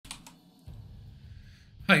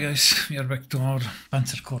Hi guys, we are back to our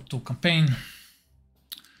Panzer Corps 2 campaign.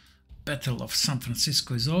 Battle of San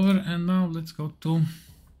Francisco is over and now let's go to a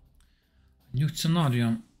new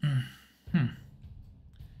scenario.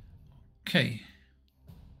 Okay,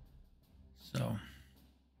 so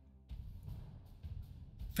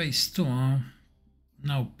phase 2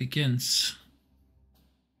 now begins.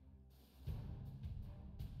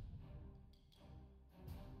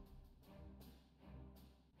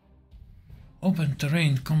 Open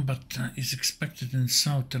terrain combat is expected in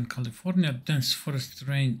Southern California, dense forest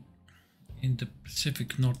terrain in the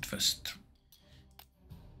Pacific Northwest.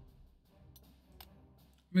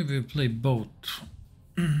 Maybe we play both.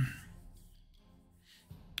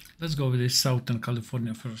 Let's go with this Southern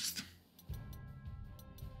California first.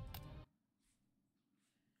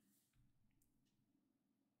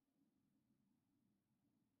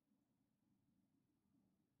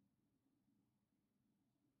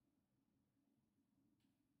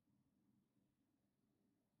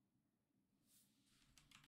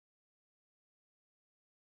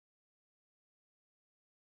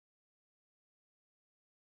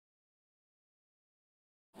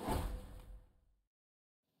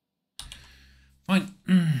 Fine.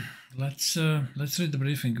 Let's read the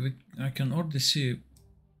briefing. I can already see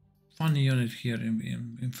funny unit here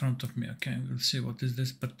in front of me. Okay, we'll see what is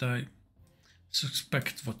this, but I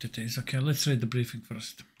suspect what it is. Okay, let's read the briefing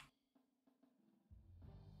first.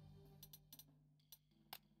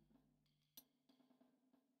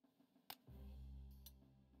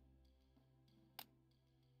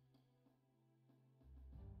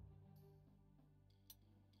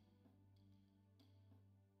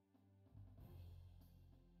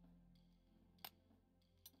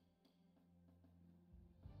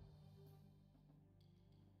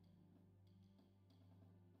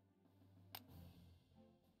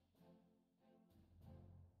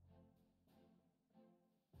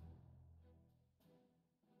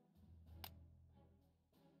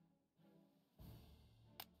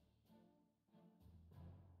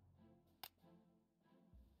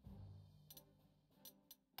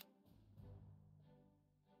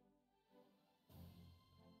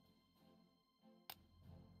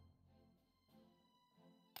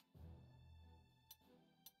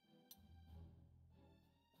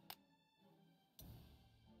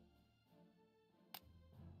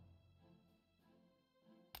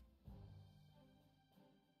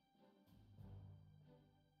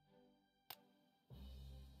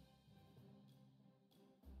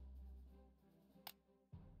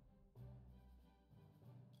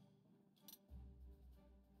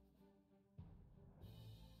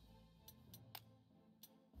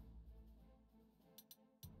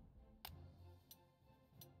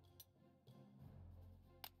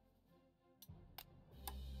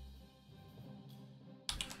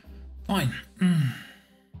 Fine.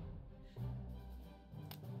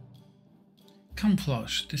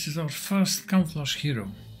 Camouflage. This is our first camouflage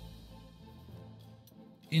hero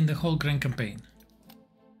in the whole Grand campaign.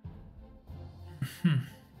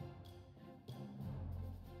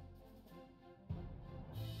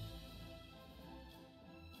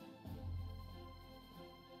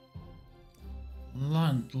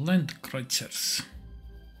 Landkreuzers.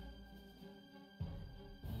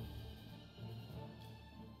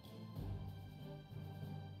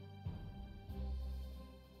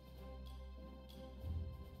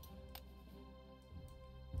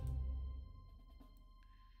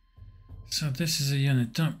 So this is a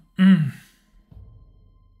unit.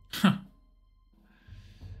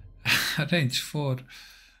 Range 4,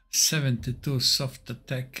 72 soft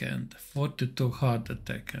attack and 42 hard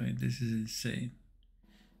attack. I mean, this is insane.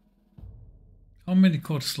 How many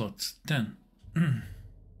core slots? 10. And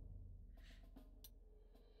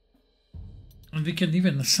we can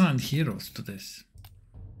even assign heroes to this.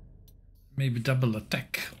 Maybe double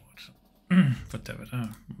attack or whatever.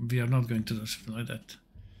 We are not going to do something like that.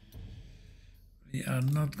 We are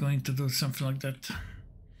not going to do something like that.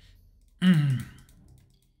 No,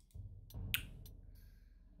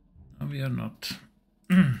 we are not.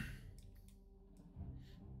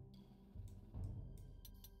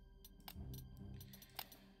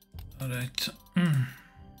 All right.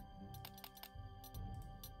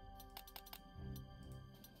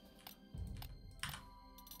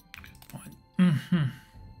 Fine.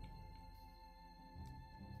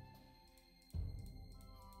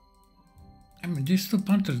 I mean, these two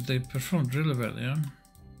Panthers, they performed really well, yeah?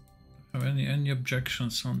 Have any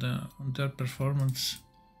objections on their performance?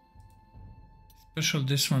 Especially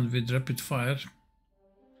this one with rapid fire. It's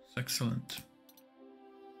excellent.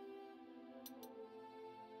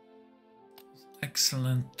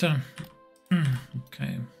 Excellent.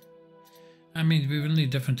 Okay. I mean, we will need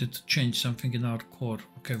definitely to change something in our core.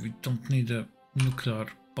 Okay, we don't need a nuclear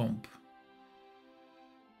bomb.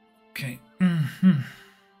 Okay.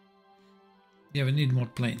 Yeah, we need more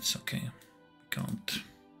planes. Okay, we can't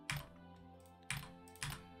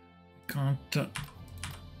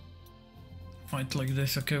fight like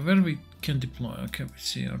this. Okay, where we can deploy? Okay, we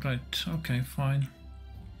see. All right. Okay, fine.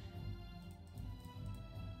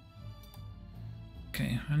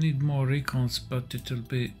 Okay, I need more recons, but it will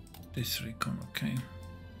be this recon. Okay.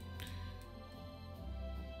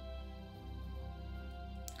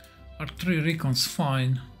 Are 3 recons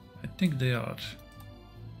fine? I think they are.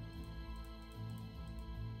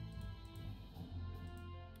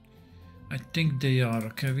 I think they are.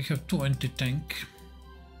 Okay, we have 2 anti-tank.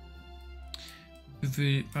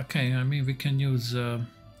 Okay, I mean we can use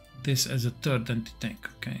this as a 3rd anti-tank.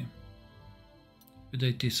 Okay, with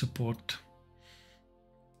AT support.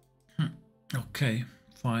 Okay,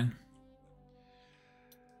 fine.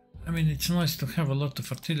 I mean, it's nice to have a lot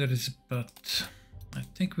of artillery, but I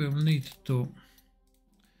think we will need to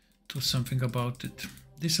do something about it.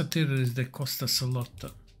 These artillery, they cost us a lot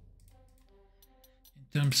in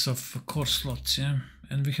terms of core slots, yeah.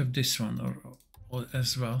 And we have this one or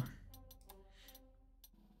as well.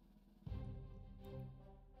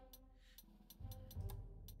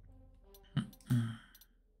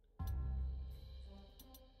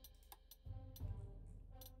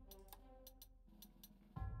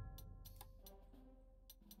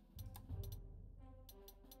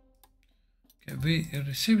 Okay, we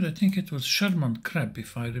received, I think it was Sherman Crab,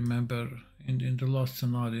 if I remember, in the last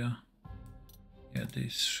scenario. Yeah,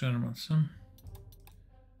 these Shermans.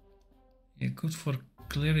 Yeah, good for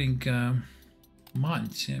clearing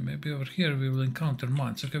mines. Yeah, maybe over here we will encounter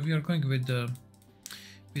mines. Okay, we are going with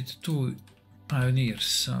 2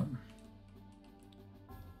 pioneers.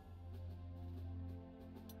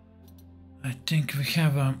 I think we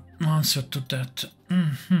have an answer to that.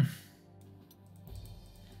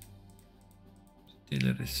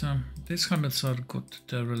 These helmets are good.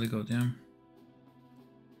 They're really good, yeah.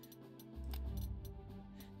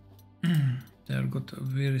 They're good.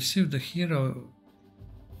 We received the hero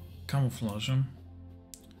camouflage.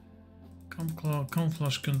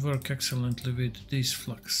 Camouflage can work excellently with these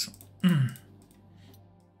flux.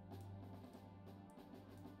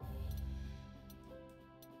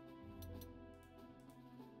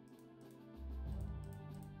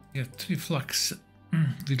 We have 3 flux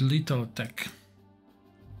with lethal attack.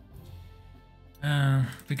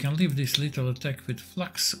 We can leave this lethal attack with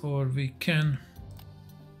flux, or we can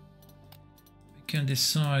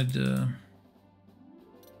decide to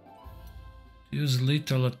use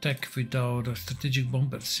lethal attack with our strategic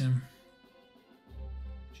bombers, yeah?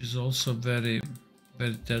 Which is also very,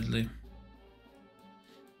 very deadly.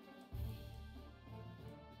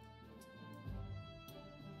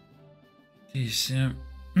 This, yeah.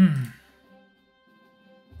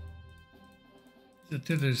 The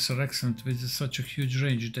artilleries are excellent with such a huge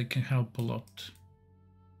range. They can help a lot.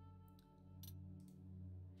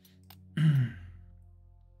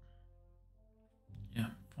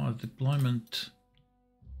 Yeah, for deployment.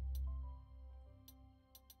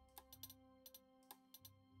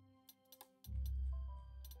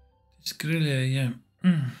 It's really, yeah.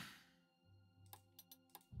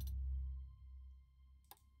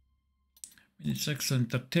 It's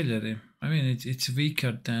excellent artillery. I mean, it's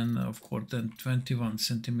weaker than, of course, than 21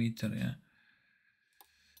 centimeter, yeah.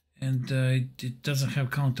 And it doesn't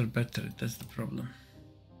have counter battery. That's the problem.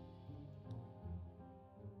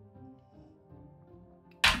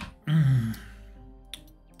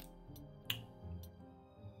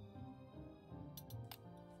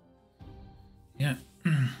 Yeah,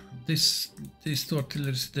 these 2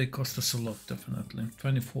 artilleries, they cost us a lot, definitely.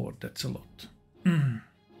 24, that's a lot.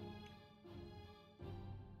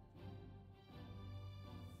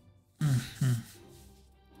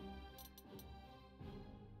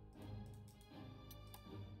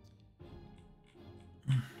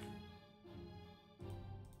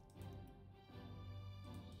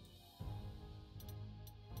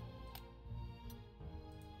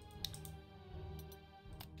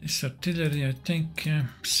 This artillery, I think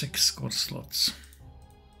 6 core slots.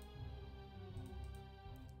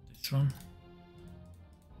 This one.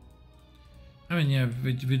 I mean, yeah,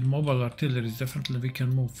 with mobile artillery, definitely we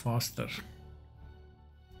can move faster.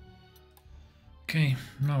 Okay,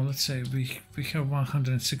 now let's say we have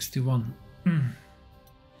 161.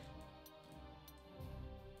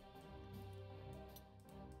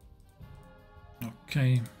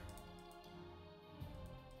 Okay.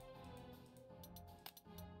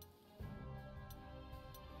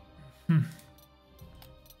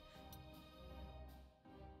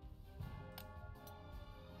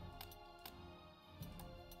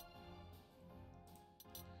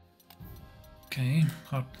 Okay,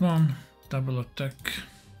 hard one, double attack.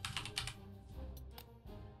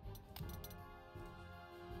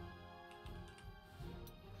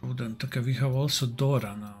 Prudent. Okay, we have also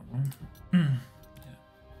Dora now. Yeah.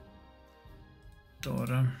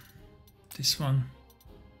 Dora. This one.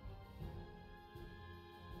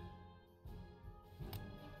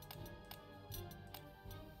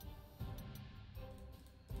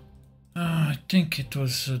 I think it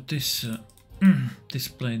was this this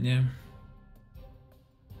plane, yeah.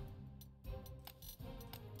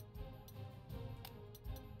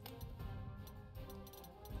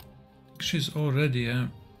 She's already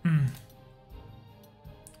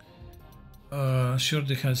she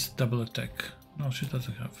already has double attack. No, she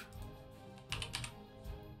doesn't have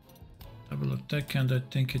double attack, and I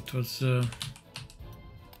think it was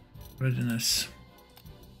readiness.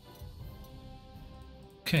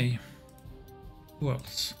 Okay, who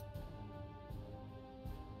else?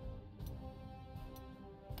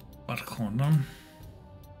 Archona.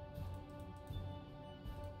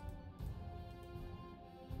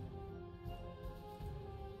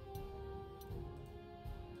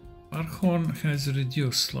 Archon has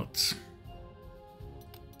reduced slots.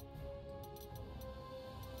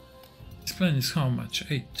 This plane is how much?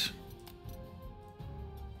 8.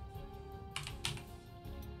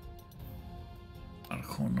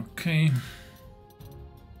 Archon, okay.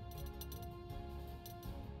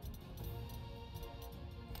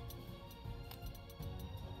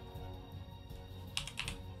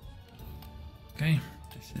 Okay,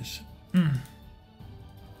 this is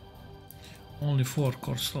only 4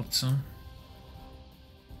 core slots, huh?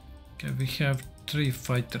 Okay, we have 3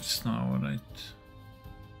 fighters now, right?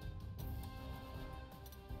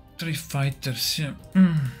 3 fighters, yeah.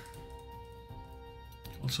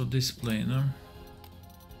 Also this plane, huh?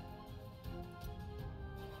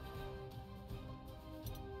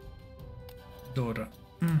 Dora.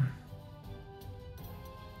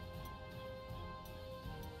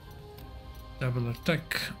 Double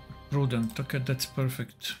attack. Prudent. Okay, that's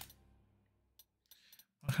perfect.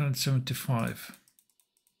 175.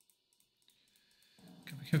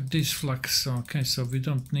 Okay, we have this flux. Okay, so we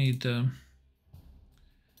don't need.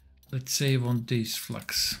 Let's save on these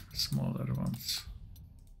flux, smaller ones.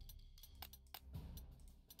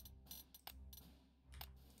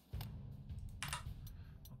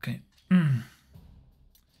 Okay.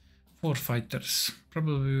 4 fighters.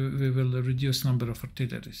 Probably we will reduce number of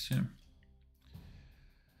artilleries. Yeah.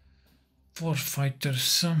 4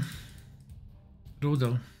 fighters.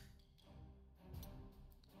 Rudel.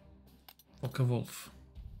 Focke Wolf.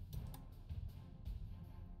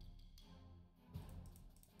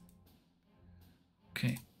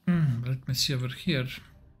 Okay, let me see over here.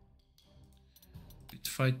 With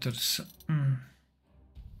fighters.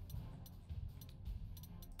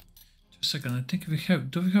 Just a second, I think we have.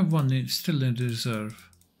 Do we have one still in reserve?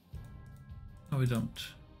 No, we don't.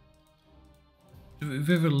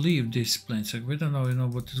 We will leave these planes. Like, we don't know,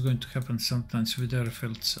 what is going to happen sometimes with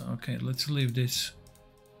airfields. Okay, let's leave this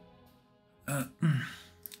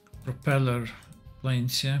propeller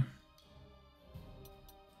planes. Yeah.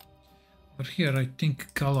 But here, I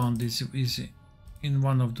think Calland is in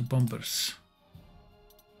one of the bombers.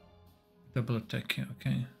 Double attack. Yeah,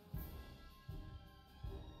 okay.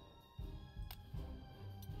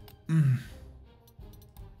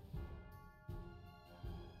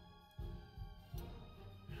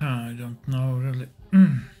 I don't know really.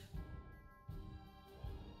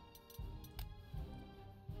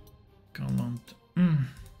 Calland.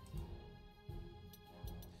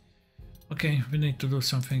 Okay, we need to do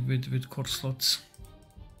something with core slots.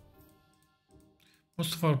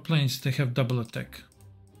 Most of our planes, they have double attack.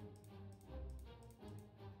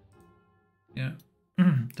 Yeah.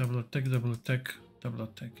 Double attack, double attack, double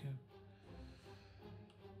attack, yeah.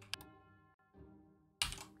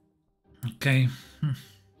 Okay.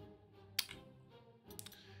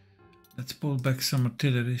 Let's pull back some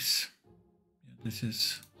artilleries. Yeah, this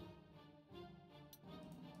is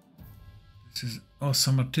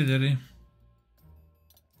awesome artillery.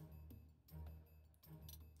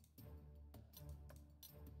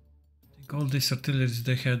 I think all these artilleries,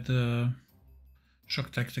 they had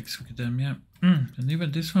shock tactics with them, yeah. And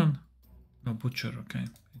even this one, no butcher, okay.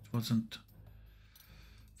 It wasn't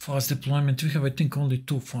fast deployment. We have, I think, only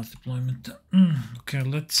 2 fast deployment. Okay,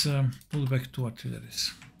 let's pull back 2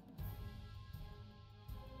 artilleries.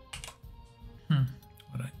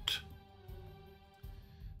 Right.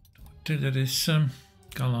 2 artilleries.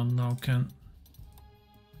 Calland now can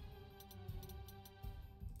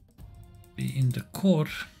be in the core.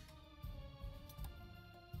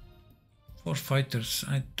 4 fighters.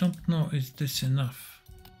 I don't know, is this enough?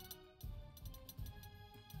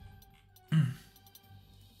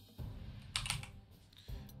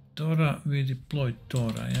 Dora, we deployed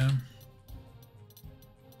Dora, yeah.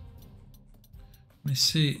 Let me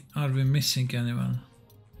see, are we missing anyone?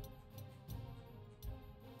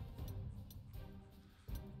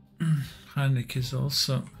 Heinrich is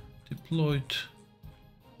also deployed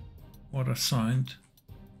or assigned.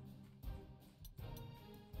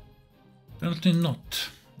 Apparently not.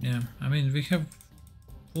 Yeah, I mean, we have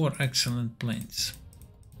 4 excellent planes.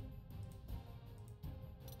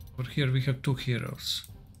 Over here we have 2 heroes.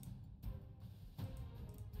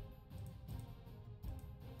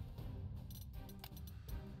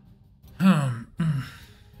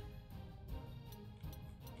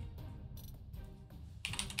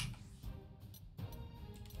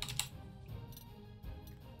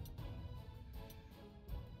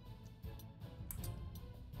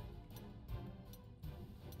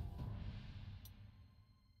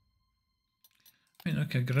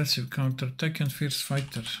 Okay, aggressive counter-attack and fierce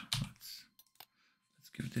fighter. Let's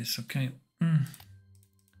give this, okay.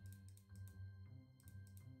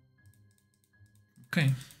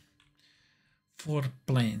 Okay. 4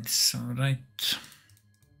 planes, alright.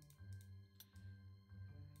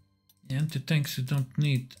 The anti-tanks, you don't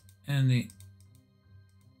need any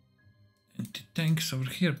anti-tanks over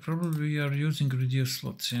here. Probably we are using reduced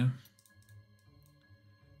slots, yeah.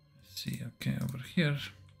 Let's see, okay, over here.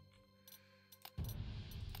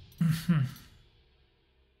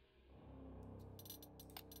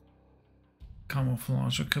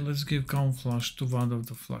 Camouflage. Okay, let's give camouflage to one of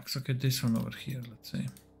the flags. Okay, this one over here, let's say.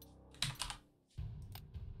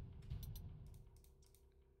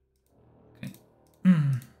 Okay.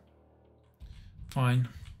 Fine.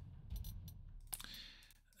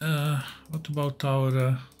 What about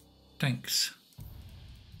our tanks?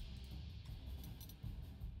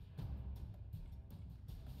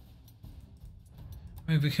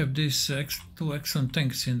 Maybe we have these 2 excellent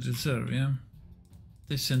tanks in reserve, yeah?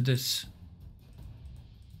 This and this.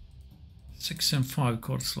 6 and 5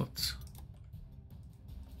 core slots.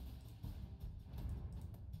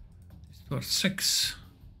 These 2 are 6.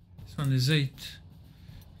 This one is 8.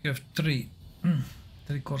 We have 3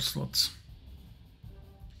 core slots.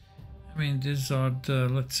 I mean, these are the,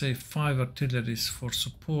 let's say, 5 artilleries for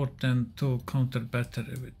support and 2 counter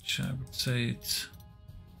battery, which I would say it's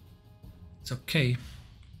okay.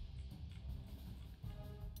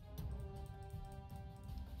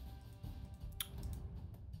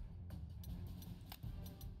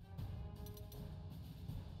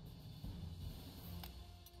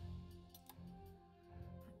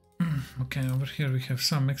 Okay, over here we have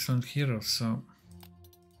some excellent heroes, so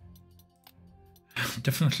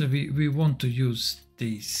definitely we want to use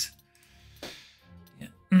these. Yeah.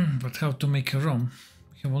 But how to make a ROM?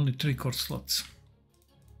 We have only 3 core slots.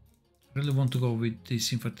 I really want to go with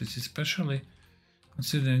these infantries, especially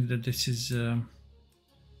considering that this is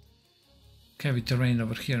heavy terrain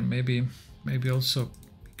over here. Maybe also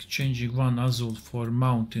exchanging 1 Azul for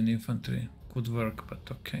mountain infantry could work, but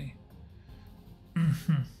okay.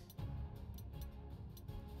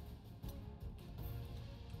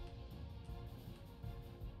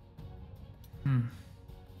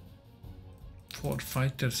 4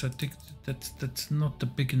 fighters, I think that's not a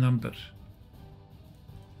big number.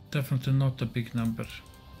 Definitely not a big number.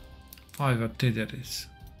 5 artilleries.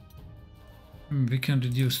 We can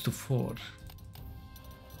reduce to 4.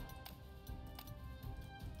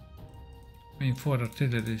 I mean, 4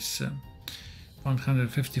 artilleries,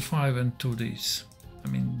 155 and 2 these. I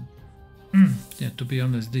mean, yeah, to be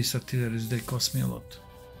honest, these artilleries, they cost me a lot.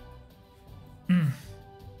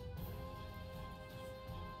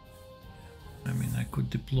 I mean, I could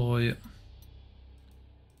deploy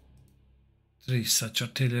 3 such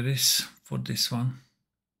artilleries for this one.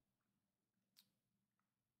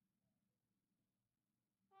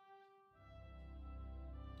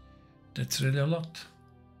 That's really a lot.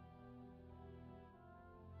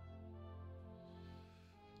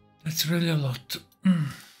 That's really a lot.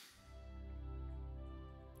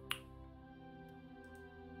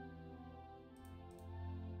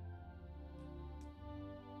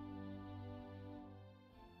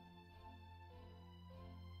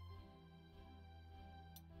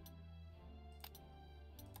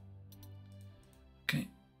 Okay.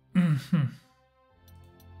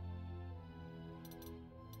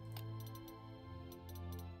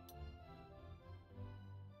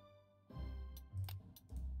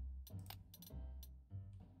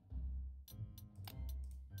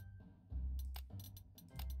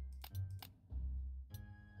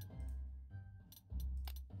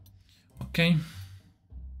 Okay.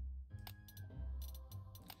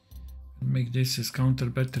 Make this as counter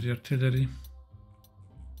battery artillery.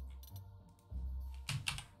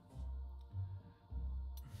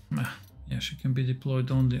 She can be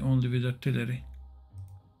deployed only with artillery.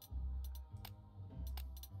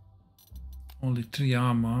 Only 3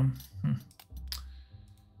 armor.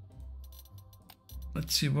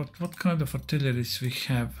 Let's see what kind of artilleries we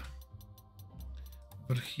have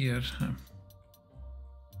over here.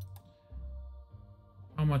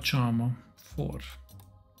 How much armor? 4.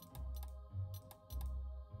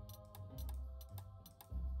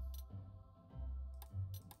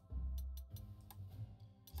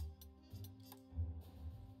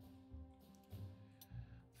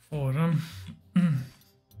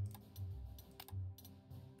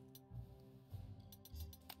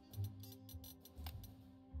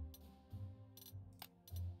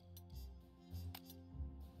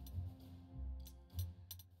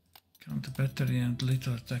 Counter battery and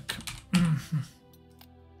little attack.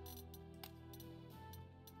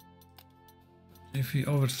 If we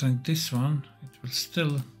overstrength this one, it will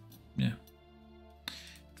still, yeah,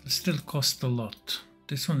 it will still cost a lot.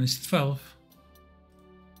 This one is 12.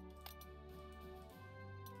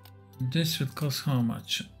 This will cost how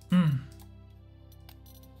much?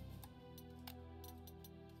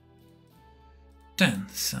 10.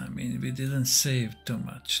 So, I mean, we didn't save too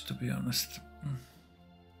much, to be honest.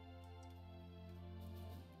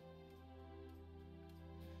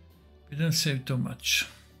 We didn't save too much.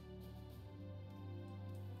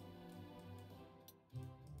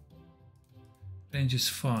 Range is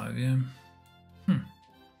 5, yeah.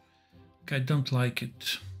 Okay, I don't like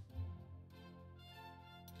it.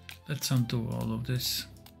 Let's undo all of this.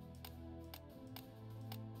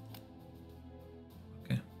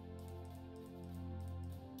 Okay.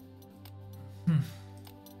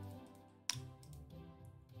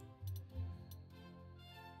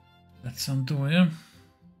 Let's undo, yeah.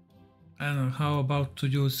 I don't know, how about to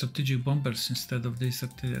use strategic bombers instead of these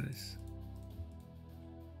artilleries?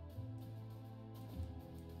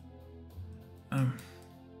 I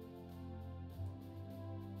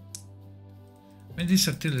mean, these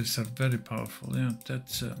artilleries are very powerful, yeah,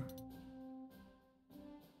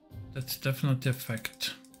 that's definitely a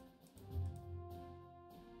fact.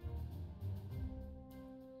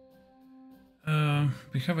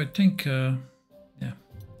 We have, I think, yeah,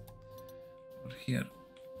 over here.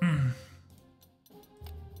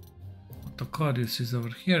 Autocarius is over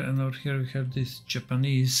here, and over here we have this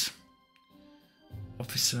Japanese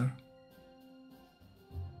officer.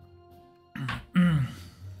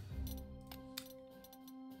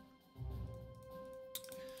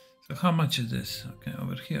 So how much is this? Okay,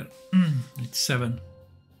 over here it's 7.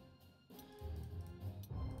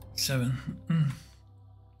 7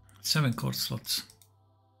 core slots.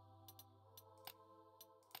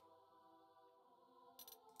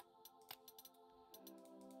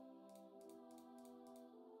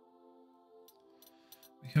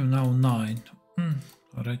 We have now 9.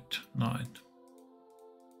 All right, 9.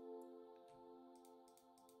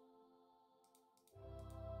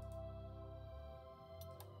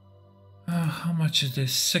 How much is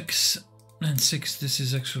this? 6 and 6. This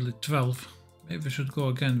is actually 12. Maybe we should go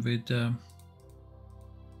again with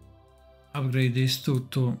upgrade these two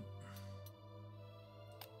to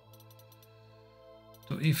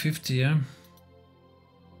E50, yeah.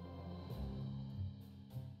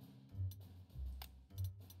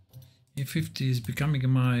 E50 is becoming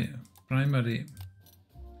my primary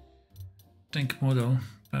tank model,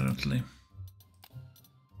 apparently.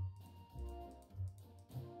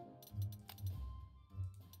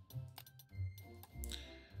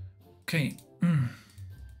 Okay.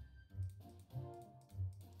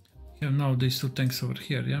 We have now these 2 tanks over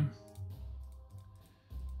here, yeah.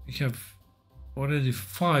 We have already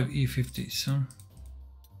 5 E50s, huh?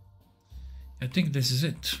 I think this is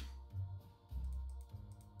it.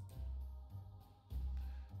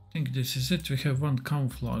 I think this is it. We have 1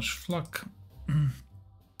 camouflage flak,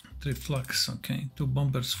 3 flaks, okay, 2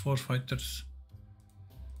 bombers, 4 fighters.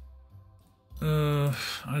 I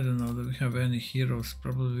don't know, do we have any heroes?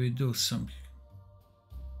 Probably we do some.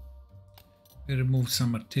 We removed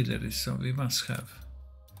some artillery, so we must have.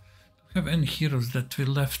 Do we have any heroes that we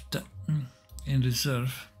left in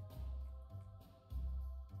reserve?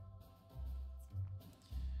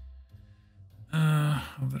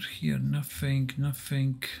 Over here, nothing.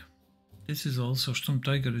 This is also Sturm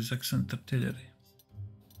Tiger is excellent artillery.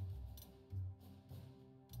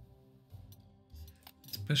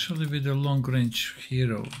 Especially with a long-range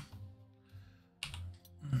hero.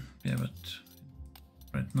 Yeah, but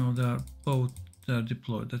right now they are both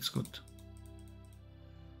deployed. That's good.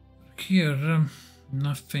 Here,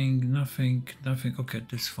 nothing. Okay,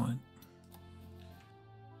 that's fine.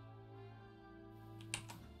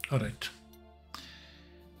 All right.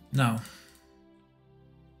 Now,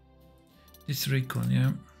 This recon,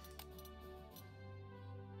 yeah.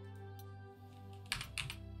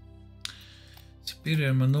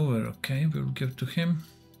 Superior maneuver, okay, we'll give to him.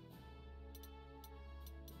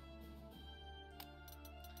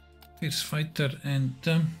 Fierce fighter and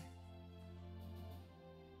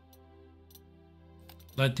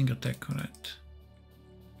lightning attack, alright.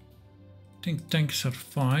 I think tanks are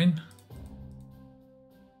fine.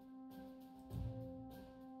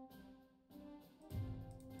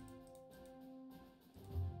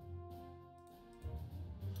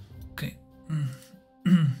 Okay.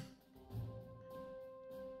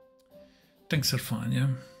 Tanks are fine, yeah.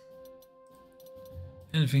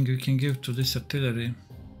 Anything we can give to this artillery?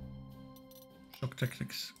 Shock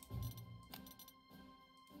tactics.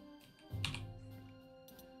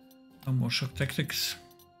 No more shock tactics.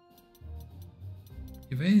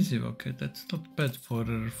 Evasive, okay, that's not bad for,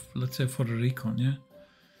 let's say, for a recon, yeah?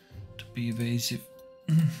 To be evasive.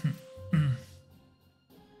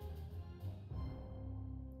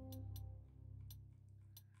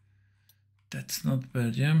 That's not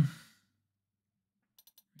bad, yeah?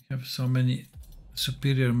 We have so many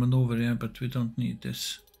superior maneuver, yeah, but we don't need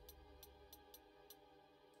this.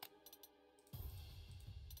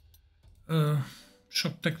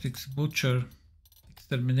 Shock tactics, butcher,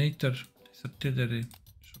 exterminator, this artillery,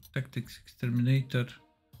 shock tactics, exterminator,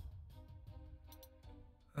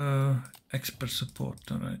 expert support,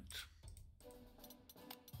 alright.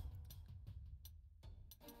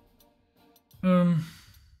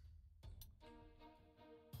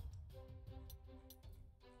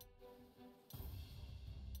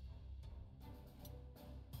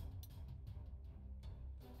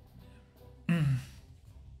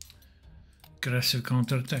 Aggressive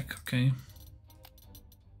counterattack, okay.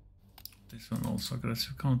 This one also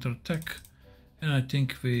aggressive counterattack. And I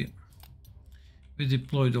think we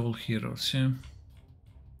deployed all heroes, yeah.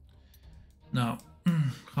 Now,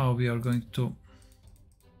 how we are going to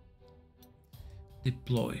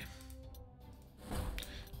deploy?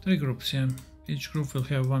 3 groups, yeah. Each group will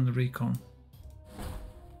have 1 recon.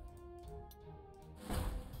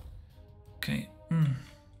 Okay.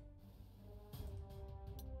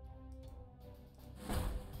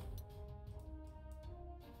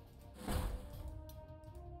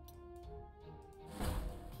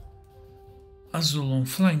 Azul on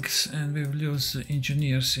flanks, and we will use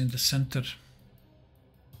engineers in the center.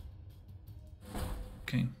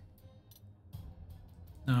 Okay.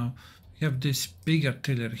 Now we have this big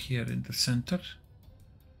artillery here in the center,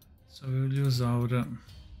 so we will use our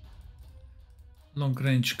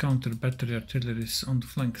long-range counter battery artilleries on the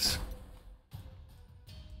flanks.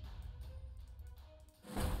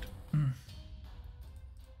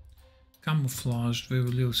 Camouflaged we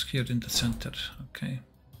will use here in the center. Okay.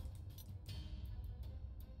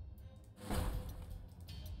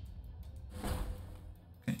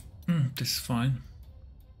 This is fine.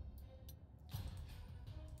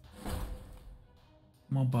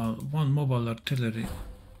 One mobile artillery.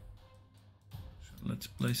 So let's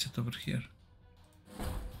place it over here.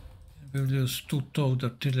 We will use 2 towed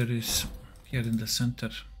artilleries here in the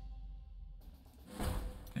center.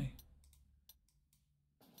 Okay.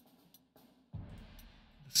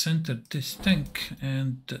 The center, this tank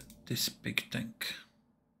and this big tank.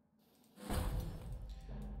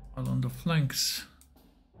 While on the flanks,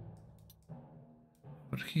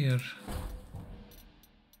 over here,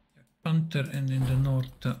 Panzer, and in the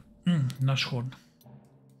north, Nashorn.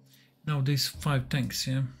 Now these 5 tanks,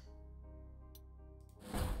 yeah.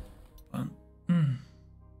 One.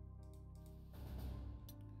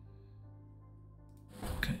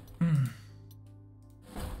 Okay.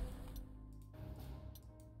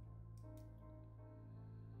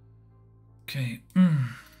 Okay.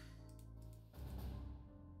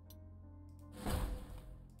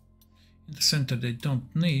 In the center they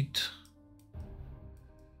don't need.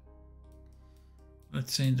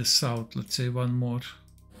 Let's say in the south, let's say 1 more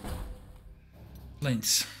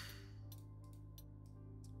planes.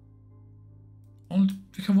 We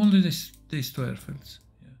have only these 2 airfields.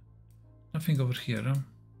 Yeah. Nothing over here, huh?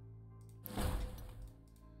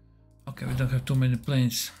 Okay, we don't have too many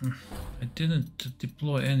planes. I didn't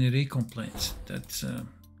deploy any recon planes. That's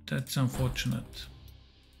unfortunate.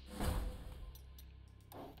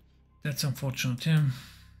 That's unfortunate, yeah.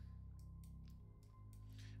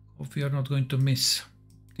 Hope we are not going to miss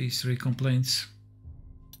these recon planes.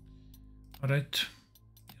 Alright.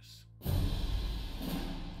 Yes.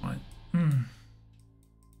 Fine.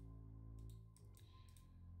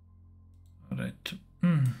 Alright.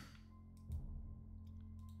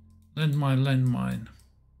 Landmine.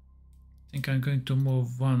 I think I'm going to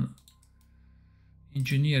move 1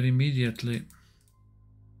 engineer immediately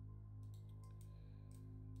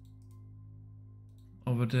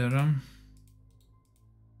over there.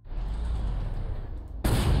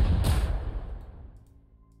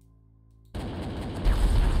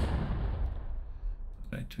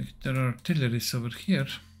 Right, there are artilleries over here.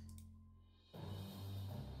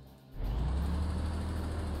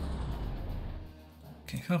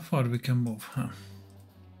 Okay, how far we can move? Huh?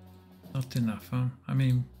 Not enough, huh? I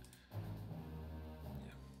mean,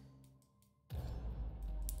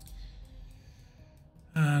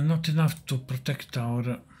 not enough to protect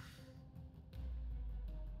our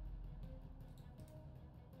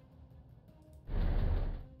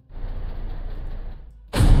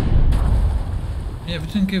yeah, we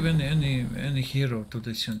didn't give any hero to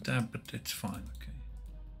this unit, but it's fine. Okay.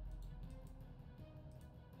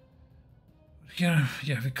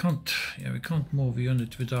 Yeah, we can't move a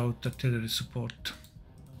unit without artillery support.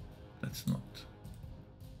 Let's not.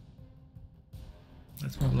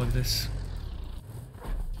 Let's move like this.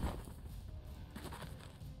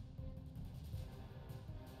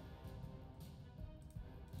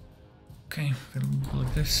 Okay, we'll move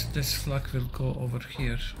like this. This flag will go over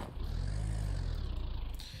here.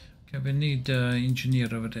 Okay, we need engineer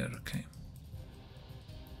over there. Okay.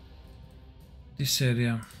 This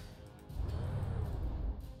area.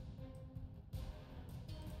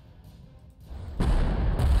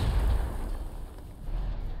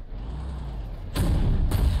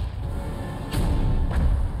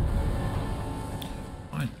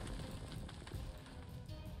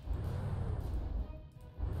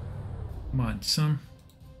 Some.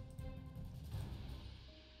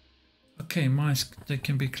 Okay, mines, they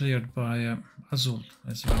can be cleared by Azul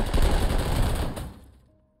as well.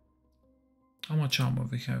 How much armor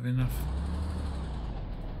we have? Enough?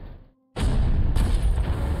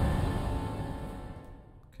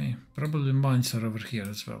 Okay, probably mines are over here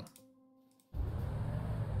as well.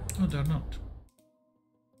 Oh, they're not.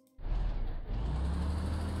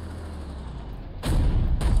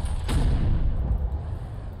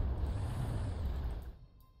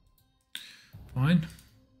 Fine.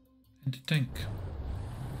 And the tank.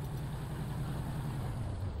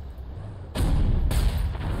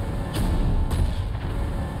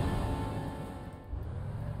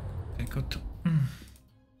 Okay, good.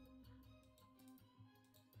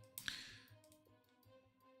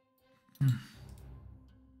 Right.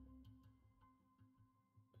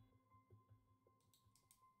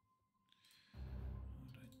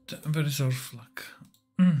 Where is our flag?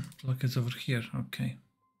 Flag is over here. Okay.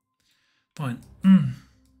 Fine.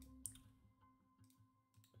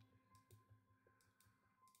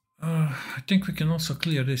 I think we can also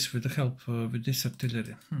clear this with the help with this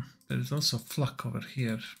artillery. There is also flak over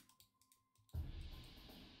here.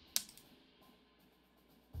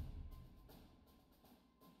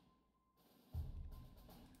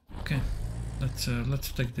 Okay,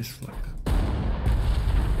 let's take this flak.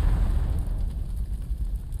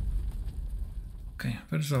 Okay,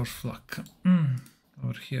 where's our flak?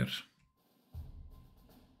 Over here.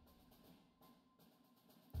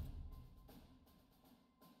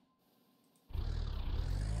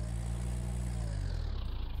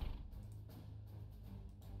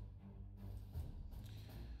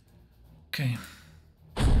 Okay.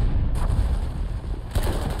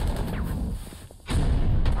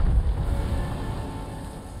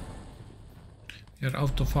 We're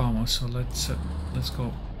out of armor, so let's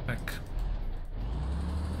go back.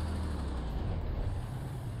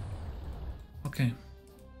 Okay.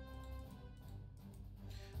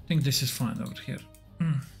 I think this is fine over here.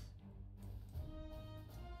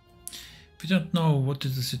 We don't know what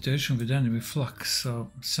is the situation with enemy flux, so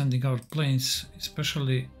sending out planes,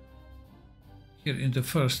 especially here in the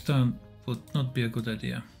first turn, would not be a good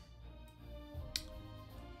idea.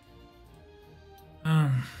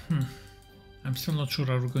 I'm still not sure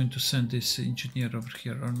how we're going to send this engineer over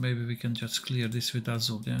here, or maybe we can just clear this with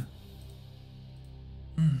Azul, yeah?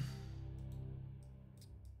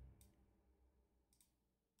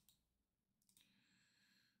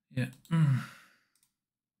 Yeah.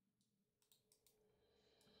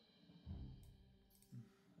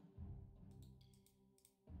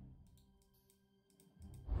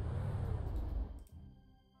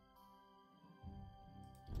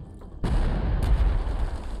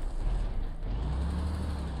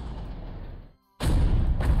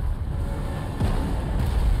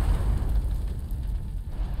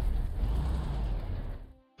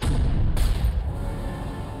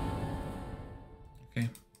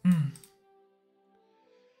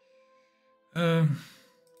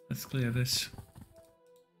 Let's clear this.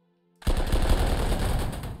 So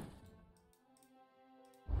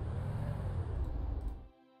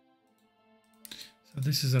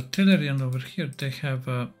this is artillery, and over here they have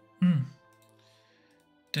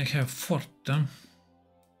They have fort.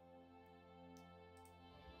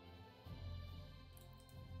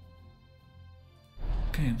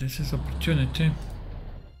 Okay, this is opportunity.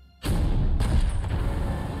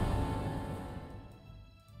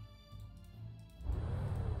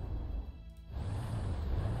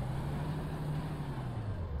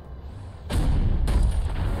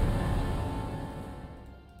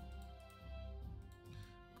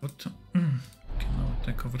 Good. Okay, now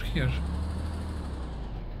attack over here.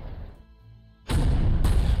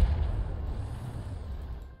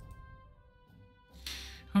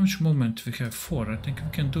 How much movement we have? 4. I think we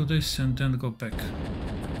can do this and then go back.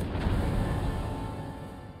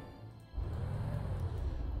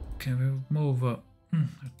 Okay, we'll move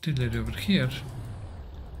artillery over here.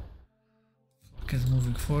 Okay,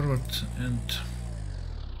 moving forward and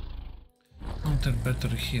counter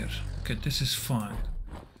battery here. Okay, this is fine.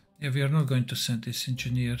 Yeah, we are not going to send this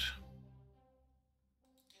engineer.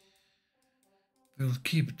 We'll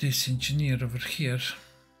keep this engineer over here.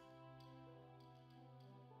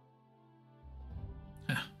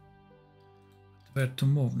 Where to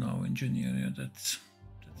move now, engineer? Yeah, that's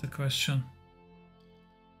the question.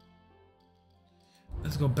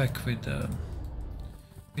 Let's go back with the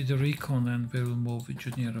recon and we'll move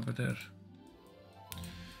engineer over there.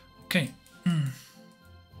 Okay.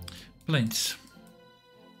 Planes.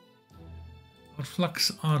 Our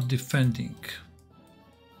flags are defending.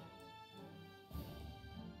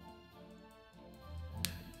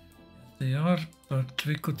 They are, but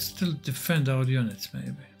we could still defend our units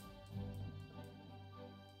maybe.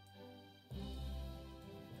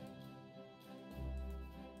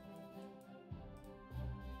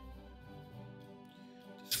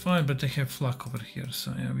 It's fine, but they have flak over here,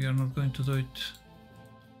 so yeah, we are not going to do it.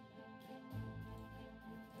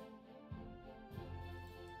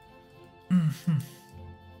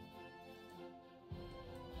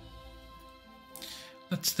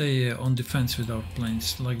 Let's stay on defense with our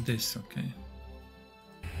planes like this, okay?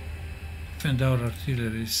 Defend our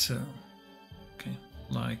artillery is okay,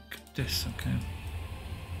 like this, okay?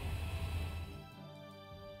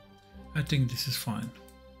 I think this is fine.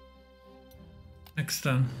 Next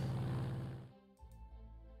turn.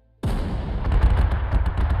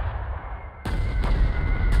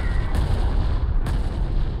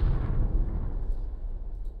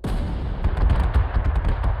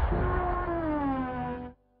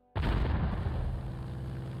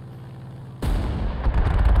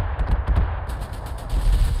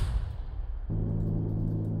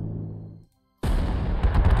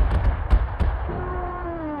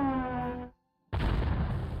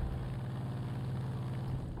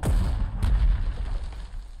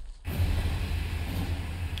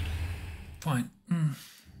 Fine.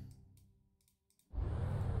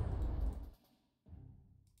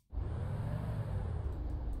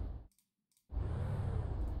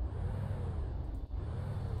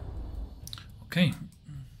 Okay.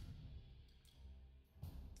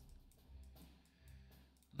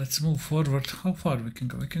 Let's move forward. How far we can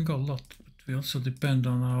go? We can go a lot, but we also depend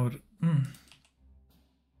on our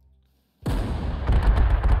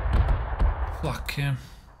flak, yeah.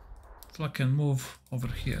 Flak can move over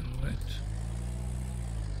here, right?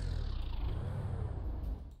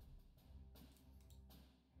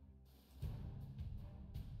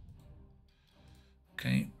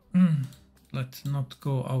 Okay, let's not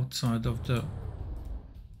go outside of the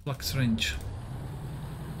flux range.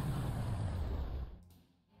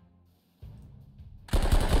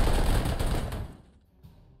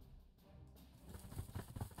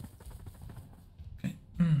 Okay,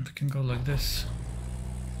 we can go like this.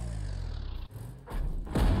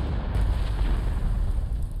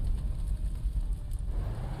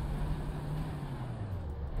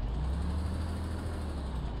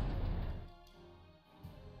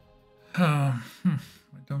 I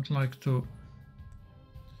don't like to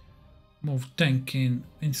move tank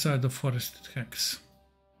inside the forested hex.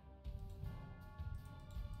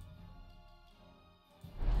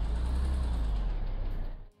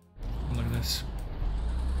 Like this.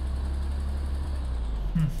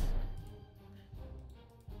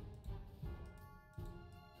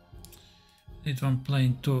 Need one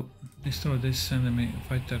plane to destroy this enemy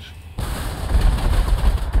fighter.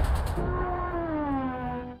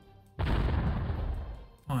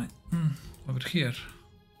 Over here.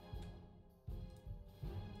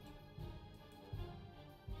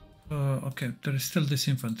 Okay, there is still this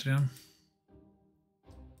infantry. Huh?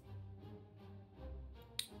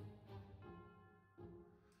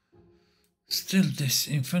 Still this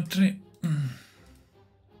infantry.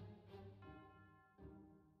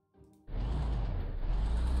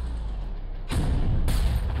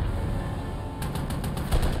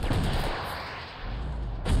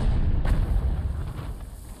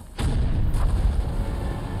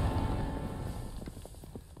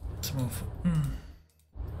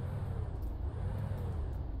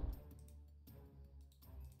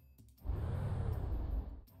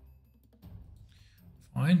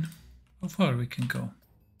 Fine. How far we can go?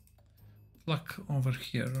 Flak over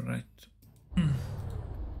here, right?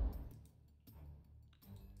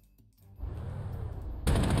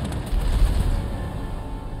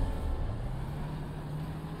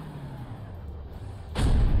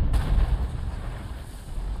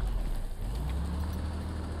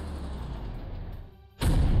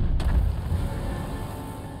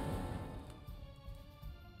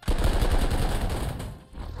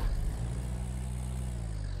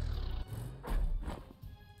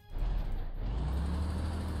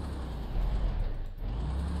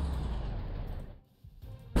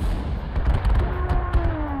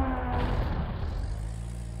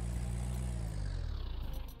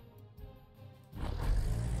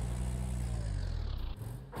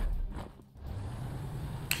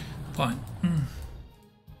 Fine.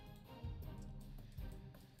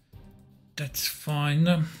 That's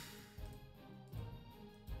fine.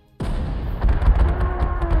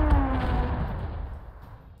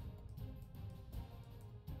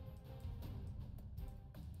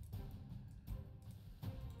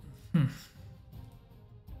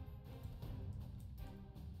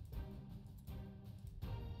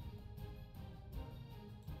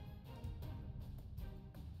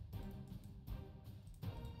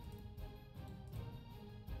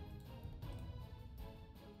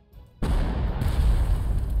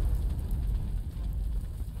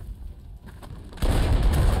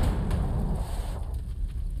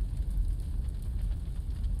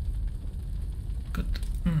 Good.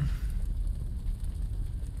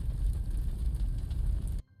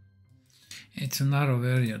 It's a narrow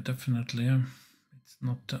area, definitely. It's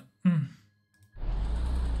not.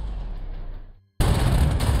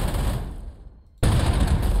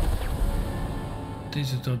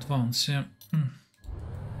 Easy to advance, yeah.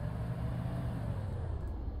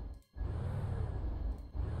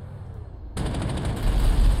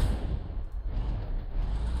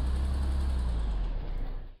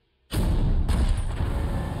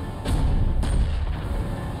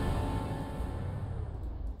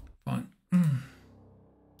 Fine.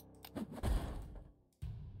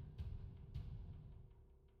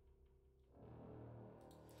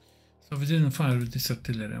 So we didn't fire with this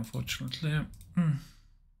artillery, unfortunately.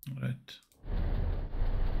 Right.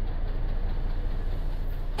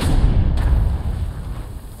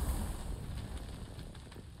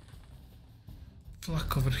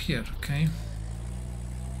 Flak over here, okay.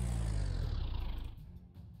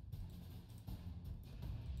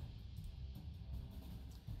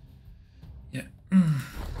 Yeah.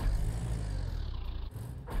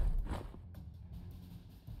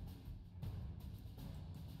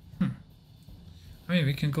 I mean,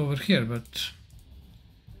 we can go over here, but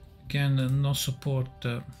again, no support.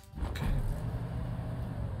 Okay.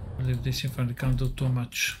 I believe this infantry can't do too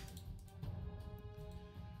much.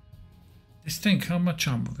 This thing, how much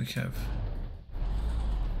ammo we have?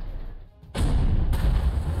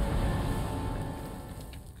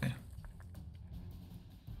 Okay.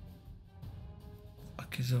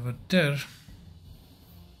 Fuck is over there.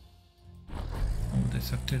 Oh,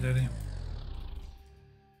 this artillery.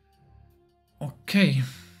 Okay.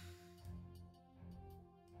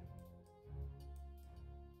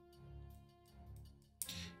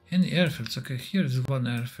 Any airfields? Okay, here is one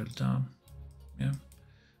airfield. Yeah.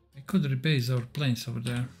 We could rebase our planes over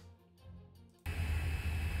there.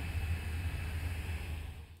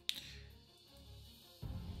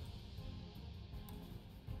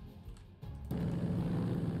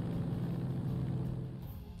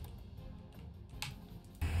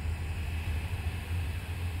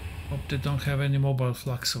 Hope they don't have any mobile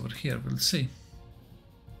flags over here, we'll see.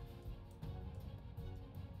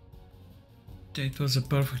 It was a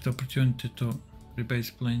perfect opportunity to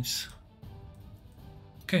rebase planes.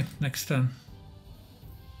 Okay, next turn.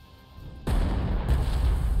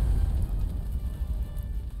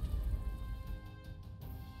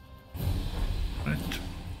 Right.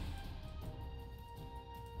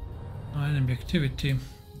 No enemy activity.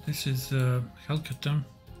 This is Hellcat.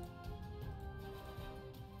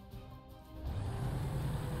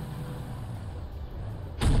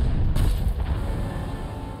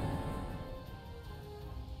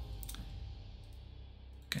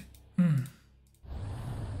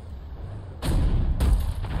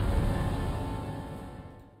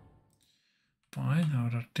 Fine,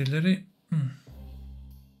 our artillery.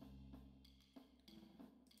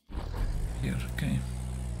 Here, okay.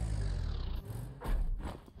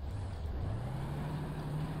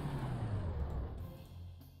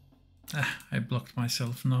 I blocked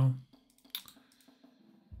myself now.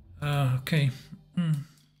 Okay.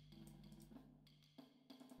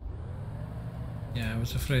 Yeah, I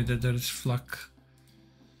was afraid that there is flak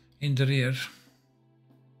in the rear.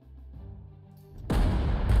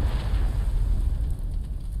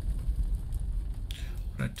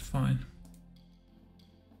 Right, fine.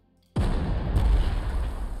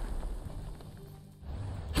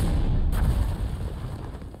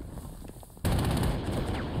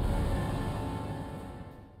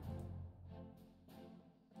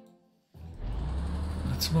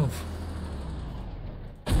 Let's move.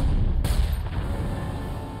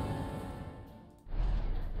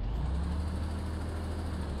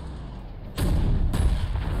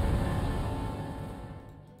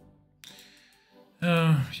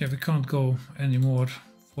 Yeah, we can't go any more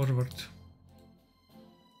forward.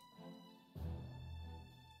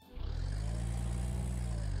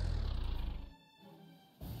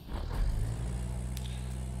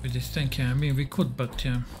 With this tank, yeah, I mean we could, but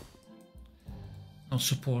yeah, no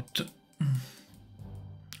support.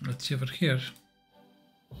 Let's see over here.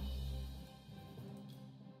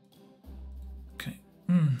 Okay.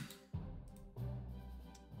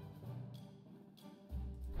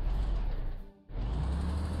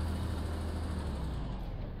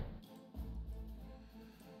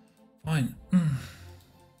 Fine.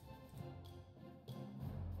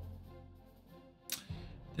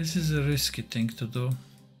 This is a risky thing to do.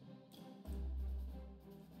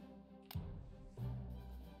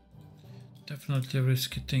 Definitely a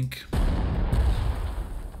risky thing.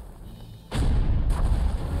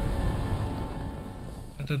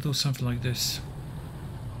 Better do something like this.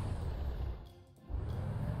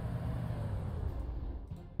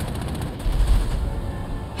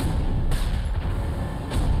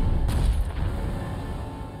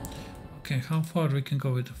 Okay, how far we can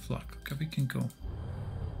go with the flak? Okay, we can go.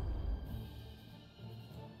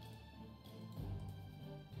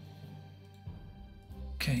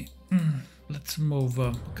 Okay, let's move.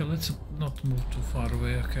 Okay, let's not move too far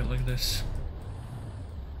away. Okay, like this.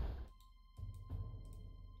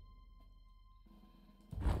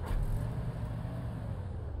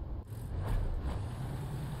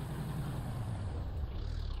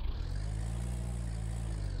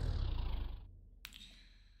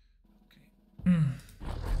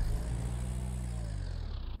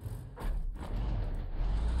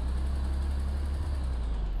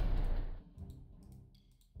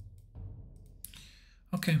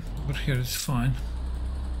 Okay, over here is fine.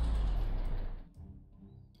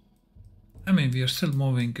 I mean, we are still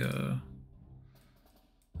moving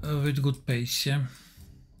with good pace, yeah.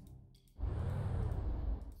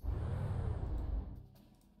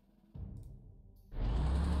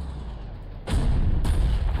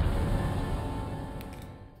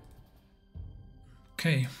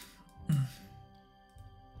 Okay.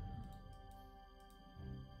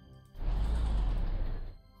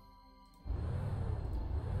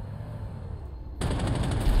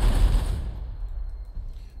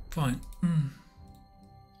 Fine. I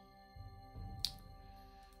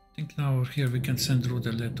think now over here we can send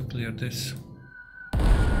Rudel there to clear this.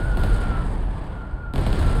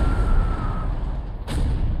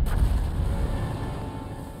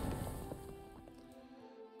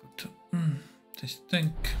 Good. This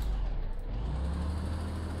tank.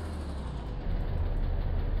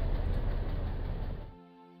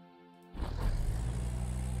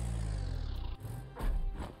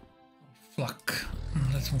 Flak.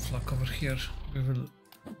 Let's move flak over here. We will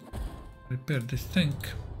repair this tank.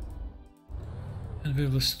 And we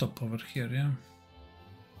will stop over here, yeah?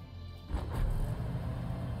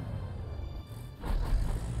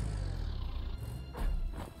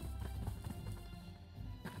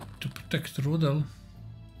 To protect Rudel.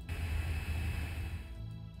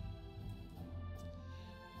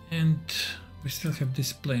 And we still have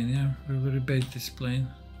this plane, yeah? We will rebase this plane.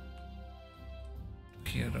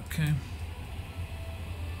 Here, okay?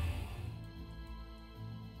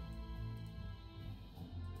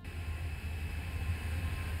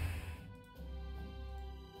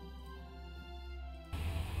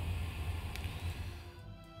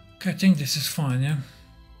 Okay, I think this is fine, yeah?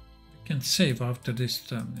 We can save after this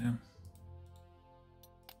turn, yeah?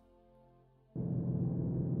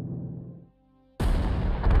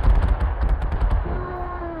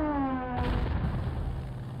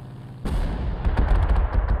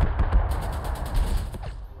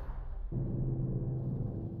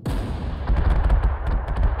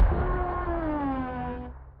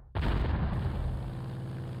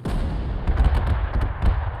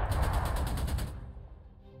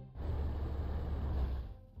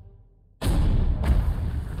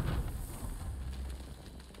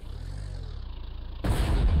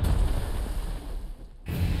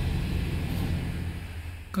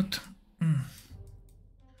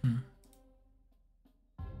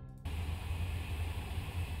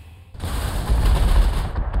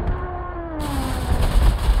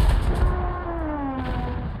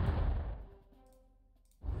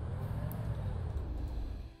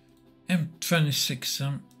 26.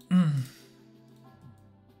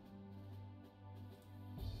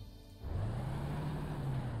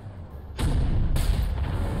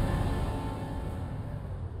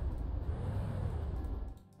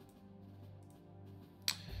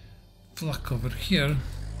 Flak over here.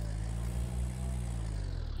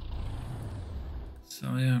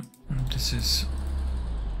 So yeah, this is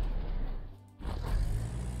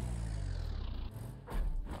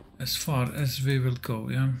as far as we will go,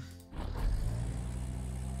 yeah.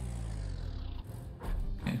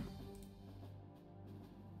 Okay.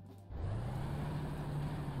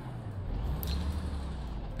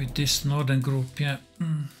 With this northern group, yeah.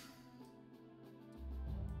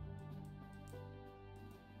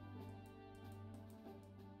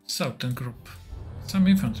 Southern group. Some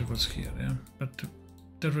infantry was here, yeah, but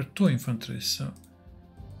there were 2 infantry, so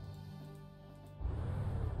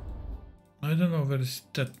I don't know where is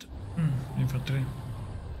that infantry.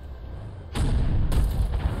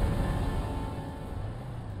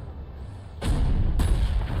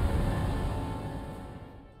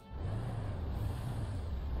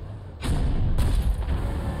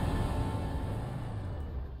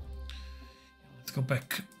 Let's go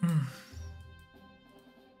back.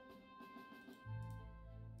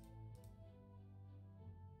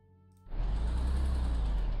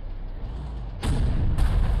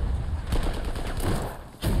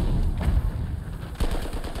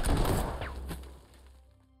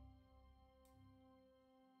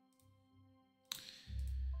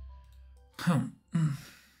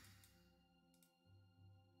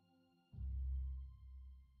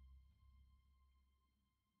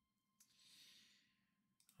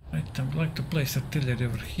 Right, I'd like to place artillery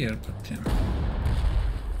over here, but yeah.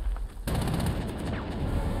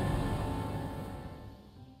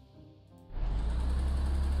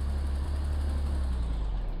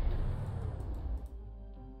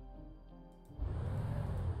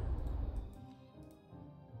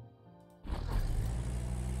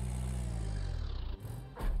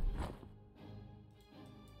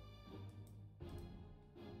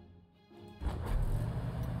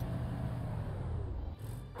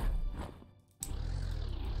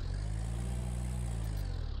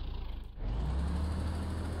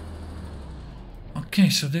 Okay,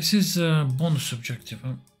 so this is a bonus objective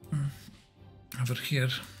over here.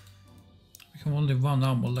 We have only 1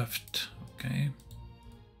 ammo left. Okay,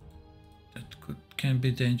 that can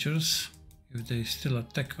be dangerous if they still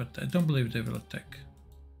attack, but I don't believe they will attack.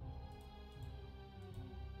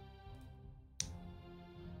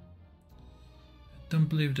 I don't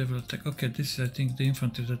believe they will attack. Okay, this is I think the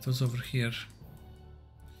infantry that was over here.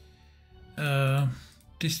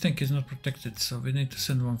 This tank is not protected, so we need to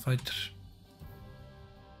send 1 fighter.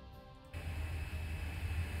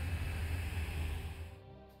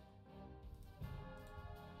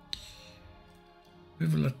 We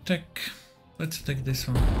will attack. Let's attack this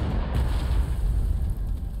one.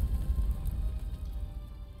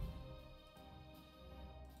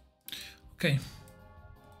 Okay.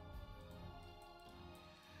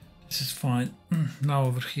 This is fine. Now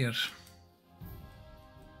over here.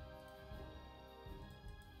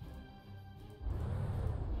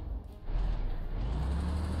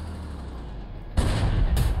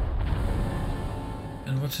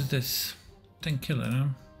 And what is this? Tank killer, huh?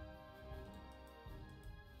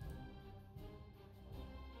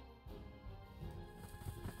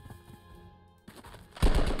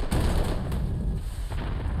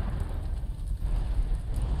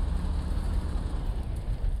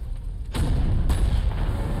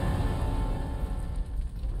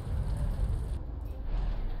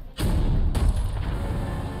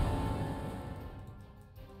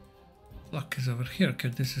 Luck is over here. Okay,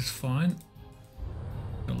 this is fine.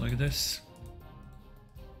 Go like this.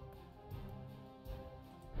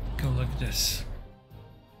 Go like this.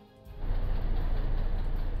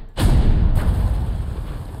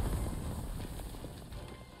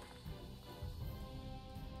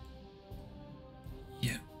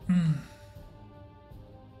 Yeah.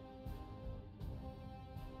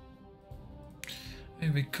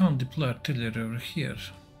 And we can't deploy artillery over here.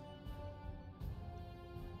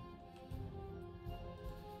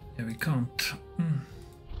 Yeah, we can't.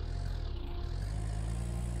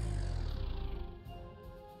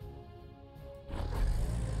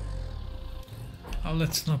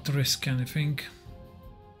 Let's not risk anything.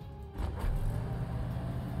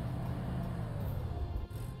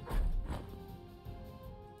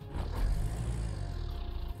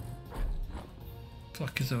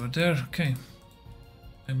 Flak is over there. Okay.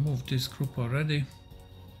 I moved this group already.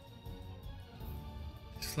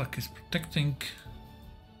 This flak is protecting.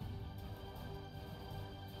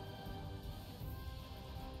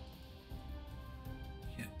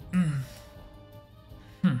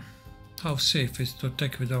 how safe is to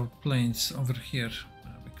attack without planes over here?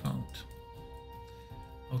 We can't.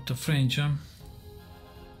 Out of range, huh?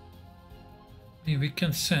 I mean, we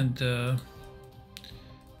can send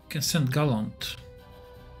Gallant.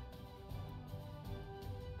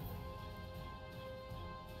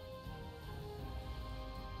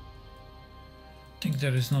 I think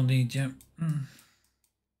there is no need, yeah. I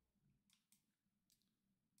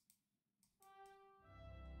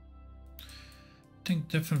think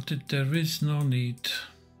definitely there is no need.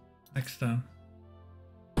 Next time.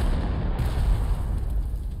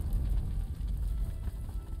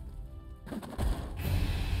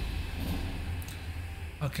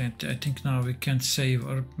 Okay, I think now we can save,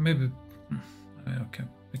 or maybe, okay,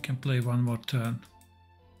 we can play one more turn.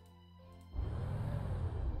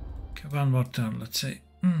 Okay, one more turn, let's say.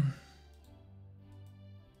 We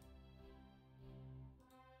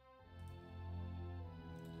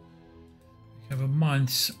have a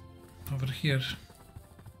mines over here.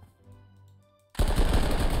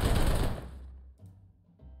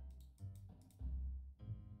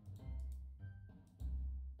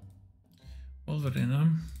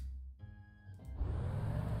 Wolverine.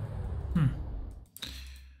 Okay.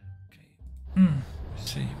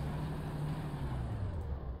 Let's see.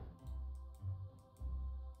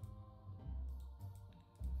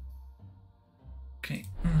 Okay.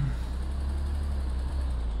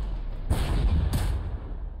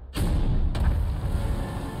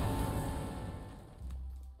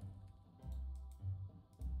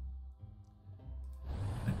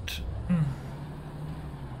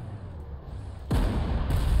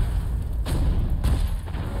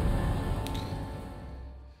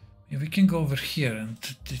 We can go over here and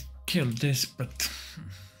kill this, but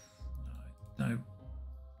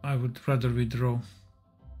I would rather withdraw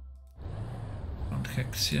on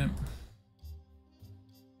Hex, yeah.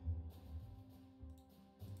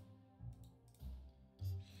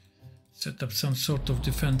 Set up some sort of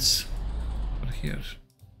defense over here.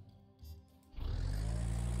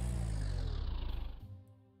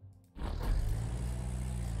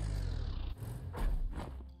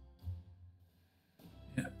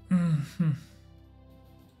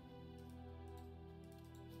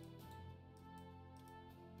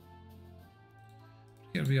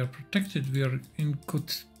 Here we are protected, we are in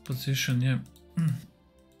good position, yeah.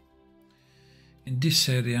 In this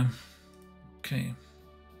area, okay.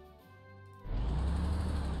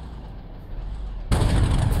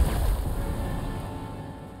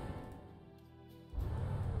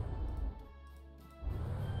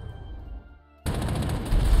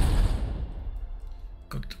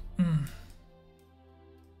 Good.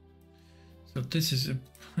 So this is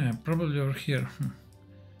probably over here.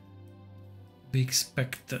 We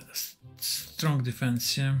expect a strong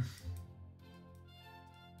defense, yeah.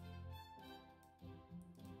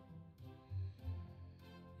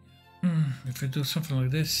 If we do something like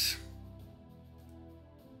this,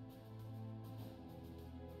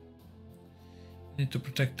 we need to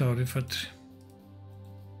protect our infantry.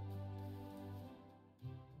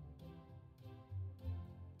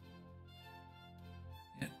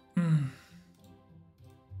 Yeah.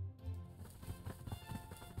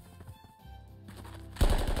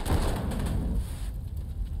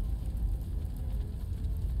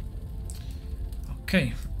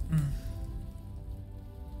 Okay.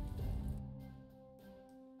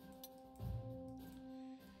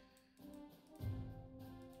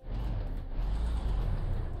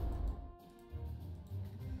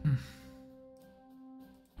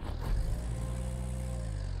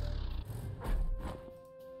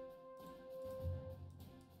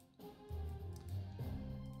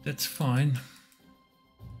 That's fine.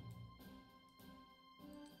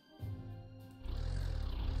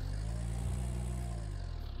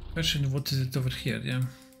 Question, what is it over here, yeah?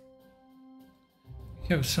 We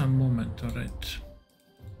have some movement, alright.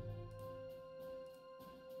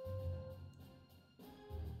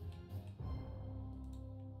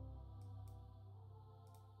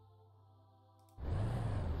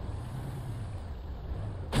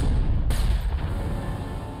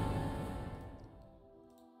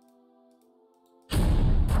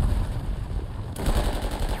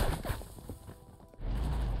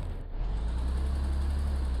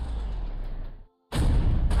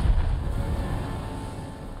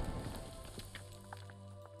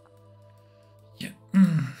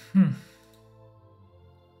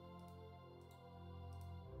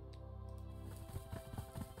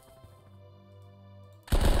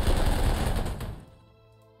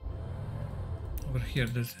 Over here,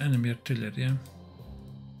 there's enemy artillery, yeah?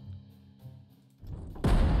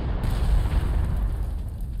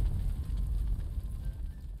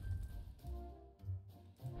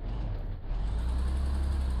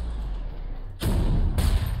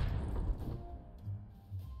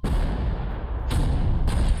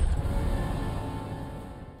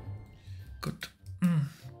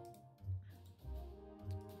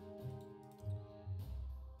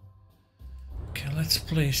 Okay, let's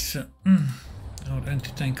place our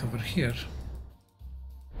anti-tank over here.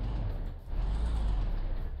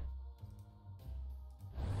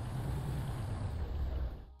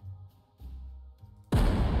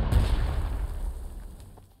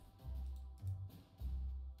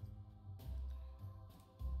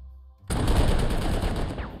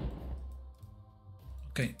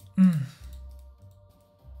 Okay.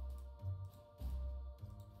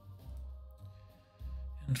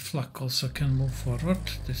 And flak also can move forward.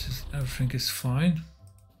 This is everything is fine.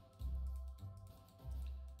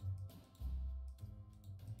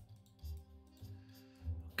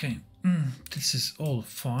 Okay, this is all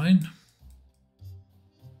fine.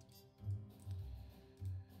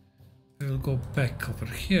 We will go back over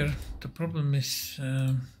here. The problem is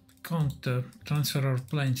we can't transfer our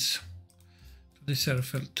planes to this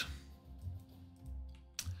airfield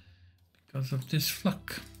because of this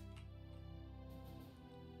flak.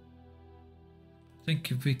 I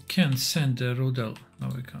think if we can send a Rudel. No,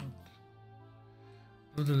 we can't.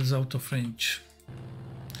 Rudel is out of range.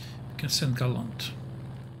 We can send Gallant.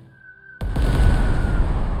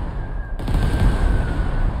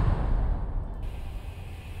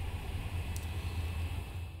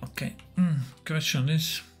 Okay, question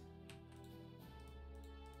is,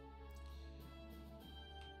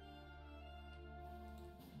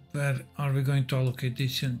 where are we going to allocate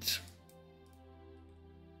these units?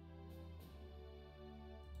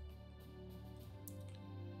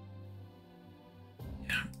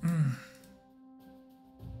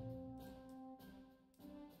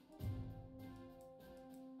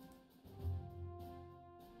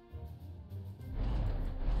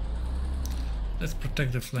 Let's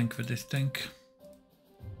protect the flank with this tank.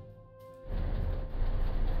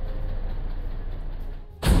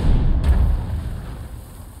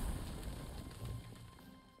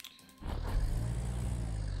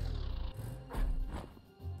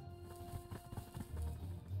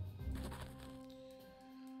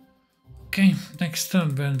 Okay, next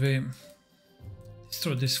turn when we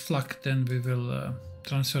destroy this flak, then we will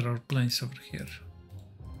transfer our planes over here.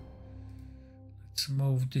 Let's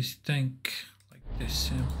move this tank like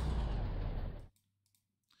this.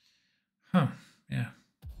 Huh, yeah.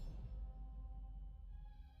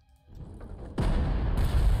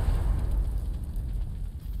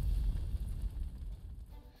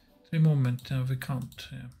 The moment we can't.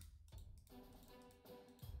 Yeah.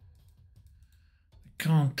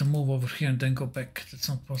 Can't move over here and then go back. That's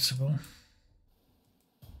not possible.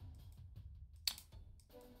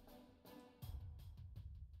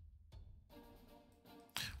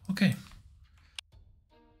 Okay.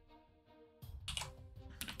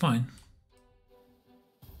 Fine.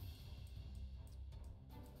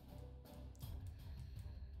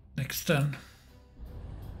 Next turn.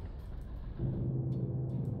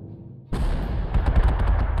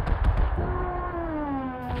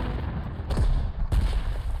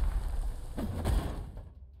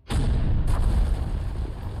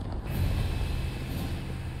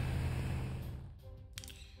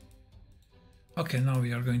 Okay, now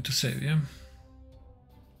we are going to save, yeah?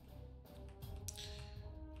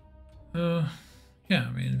 Yeah,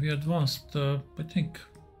 I mean, we advanced, I think,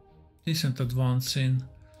 decent advance in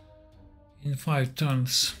 5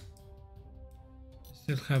 turns.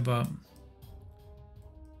 We still have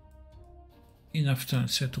enough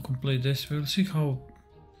turns here to complete this. We'll see how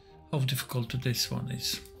difficult this one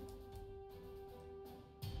is.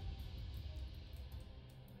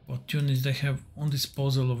 What units they have on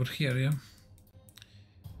disposal over here, yeah?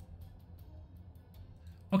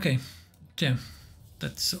 Okay, yeah,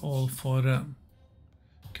 that's all for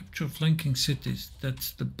capture flanking cities.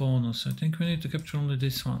 That's the bonus. I think we need to capture only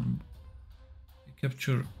this one. We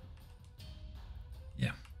capture,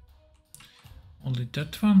 yeah, only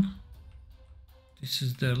that one. This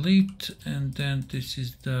is the elite, and then this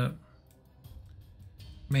is the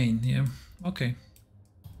main, yeah, okay.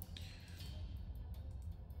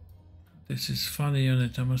 This is funny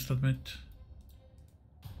unit, I must admit.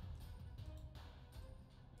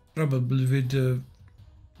 Probably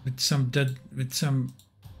with some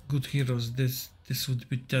good heroes, this would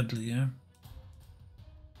be deadly, yeah.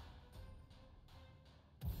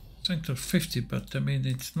 Strength of 50, but I mean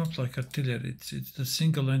it's not like artillery. It's the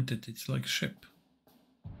single entity. It's like ship.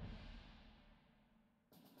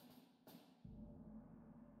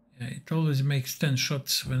 Yeah, it always makes 10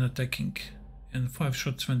 shots when attacking and 5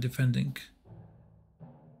 shots when defending.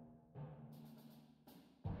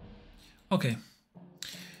 Okay.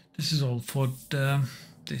 This is all for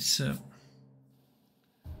this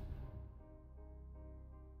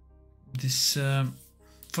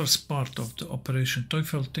first part of the Operation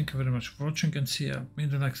Teufel. Thank you very much for watching and see you in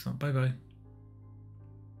the next one. Bye bye.